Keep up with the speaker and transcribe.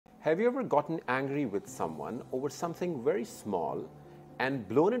Have you ever gotten angry with someone over something very small and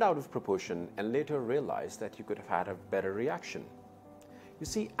blown it out of proportion and later realized that you could have had a better reaction? You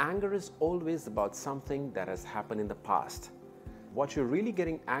see, anger is always about something that has happened in the past. What you're really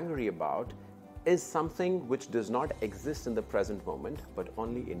getting angry about is something which does not exist in the present moment, but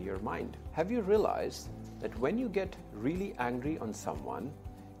only in your mind. Have you realized that when you get really angry on someone,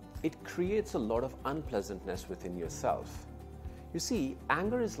 it creates a lot of unpleasantness within yourself? You see,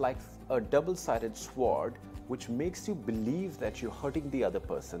 anger is like a double-sided sword which makes you believe that you're hurting the other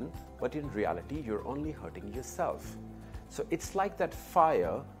person, but in reality, you're only hurting yourself. So it's like that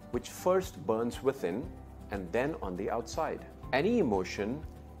fire which first burns within and then on the outside. Any emotion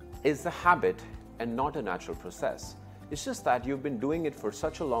is a habit and not a natural process. It's just that you've been doing it for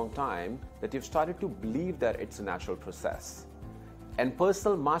such a long time that you've started to believe that it's a natural process. And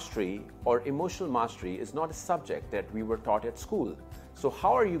personal mastery or emotional mastery is not a subject that we were taught at school. So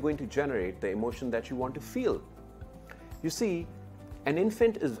how are you going to generate the emotion that you want to feel? You see, an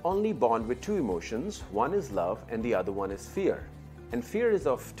infant is only born with two emotions. One is love and the other one is fear. And fear is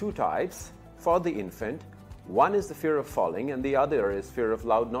of two types for the infant. One is the fear of falling and the other is fear of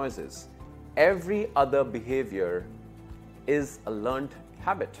loud noises. Every other behavior is a learned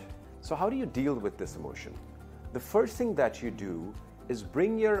habit. So how do you deal with this emotion? The first thing that you do is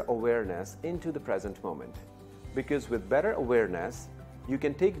bring your awareness into the present moment, because with better awareness, you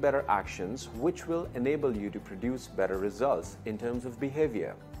can take better actions which will enable you to produce better results in terms of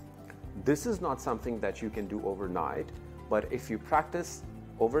behavior. This is not something that you can do overnight, but if you practice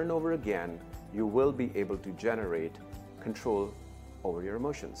over and over again, you will be able to generate control over your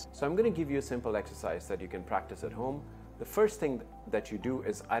emotions. So I'm going to give you a simple exercise that you can practice at home. The first thing that you do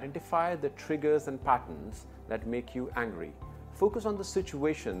is identify the triggers and patterns that make you angry. Focus on the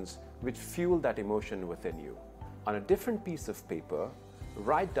situations which fuel that emotion within you. On a different piece of paper,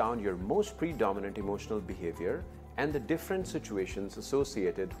 write down your most predominant emotional behavior and the different situations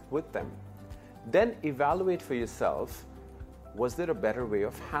associated with them. Then evaluate for yourself, was there a better way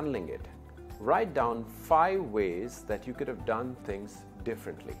of handling it? Write down 5 ways that you could have done things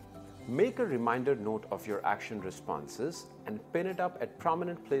differently. Make a reminder note of your action responses and pin it up at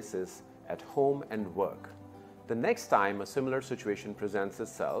prominent places at home and work. The next time a similar situation presents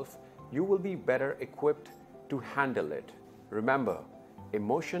itself, you will be better equipped to handle it. Remember,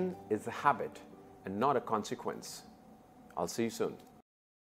 emotion is a habit and not a consequence. I'll see you soon.